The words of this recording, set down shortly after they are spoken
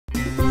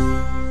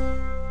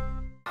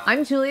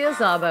I'm Julia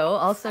Szabo,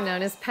 also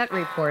known as Pet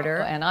Reporter,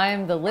 and I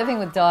am the Living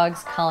with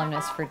Dogs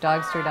columnist for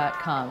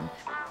Dogster.com.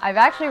 I've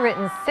actually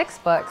written 6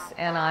 books,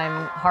 and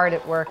I'm hard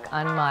at work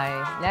on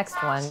my next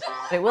one.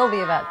 It will be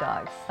about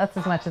dogs. That's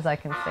as much as I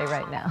can say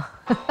right now.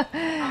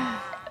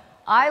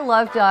 I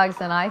love dogs,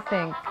 and I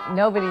think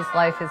nobody's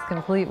life is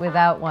complete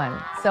without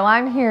one. So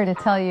I'm here to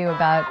tell you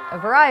about a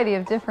variety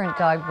of different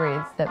dog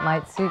breeds that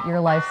might suit your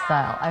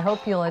lifestyle. I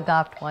hope you'll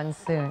adopt one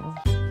soon.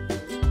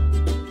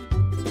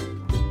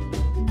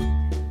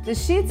 The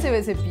Shih Tzu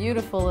is a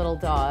beautiful little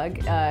dog.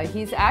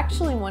 He's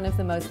actually one of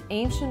the most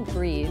ancient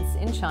breeds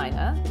in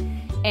China,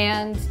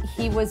 and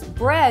he was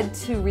bred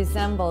to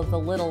resemble the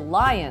little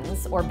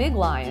lions or big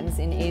lions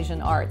in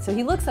Asian art. So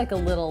he looks like a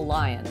little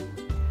lion.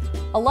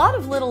 A lot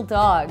of little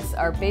dogs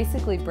are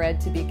basically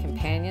bred to be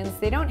companions.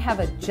 They don't have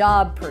a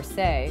job per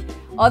se,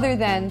 other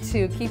than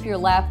to keep your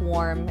lap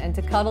warm and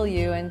to cuddle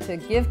you and to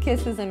give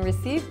kisses and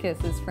receive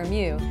kisses from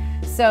you.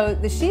 So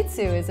the Shih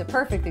Tzu is a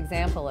perfect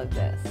example of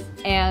this.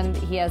 And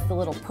he has the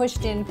little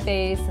pushed-in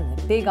face and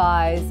the big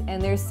eyes,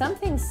 and there's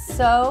something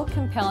so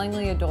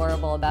compellingly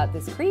adorable about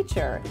this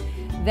creature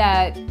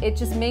that it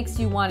just makes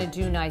you want to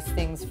do nice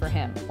things for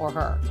him or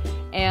her.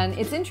 And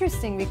it's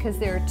interesting because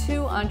there are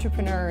 2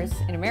 entrepreneurs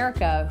in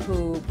America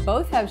who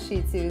both have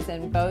Shih Tzus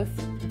and both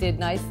did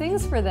nice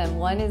things for them.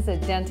 One is a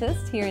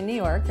dentist here in New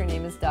York. Her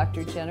name is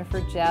Dr.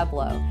 Jennifer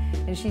Jablow,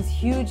 and she's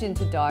huge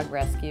into dog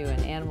rescue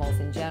and animals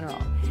in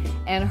general.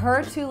 And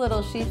her 2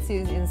 little Shih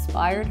Tzus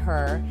inspired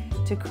her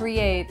to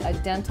create a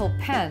dental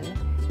pen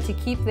to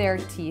keep their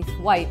teeth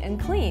white and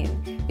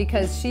clean,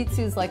 because Shih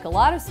Tzus, like a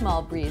lot of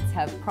small breeds,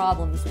 have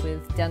problems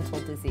with dental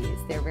disease.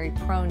 They're very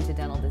prone to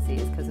dental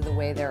disease because of the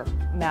way their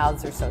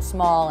mouths are so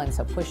small and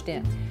so pushed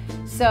in.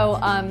 So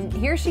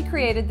here she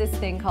created this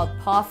thing called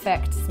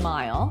Pawfect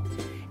Smile.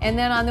 And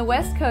then on the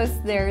West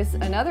Coast, there's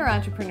another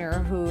entrepreneur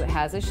who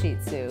has a Shih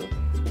Tzu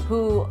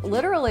who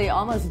literally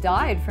almost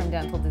died from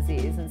dental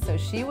disease, and so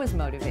she was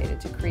motivated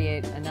to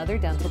create another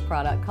dental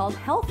product called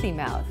Healthy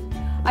Mouth.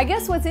 I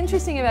guess what's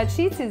interesting about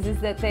Shih Tzus is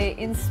that they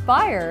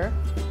inspire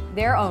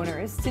their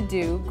owners to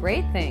do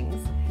great things.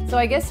 So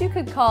I guess you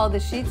could call the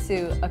Shih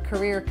Tzu a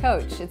career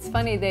coach. It's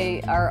funny,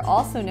 they are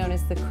also known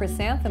as the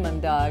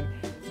chrysanthemum dog,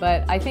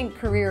 but I think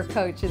career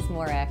coach is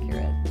more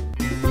accurate.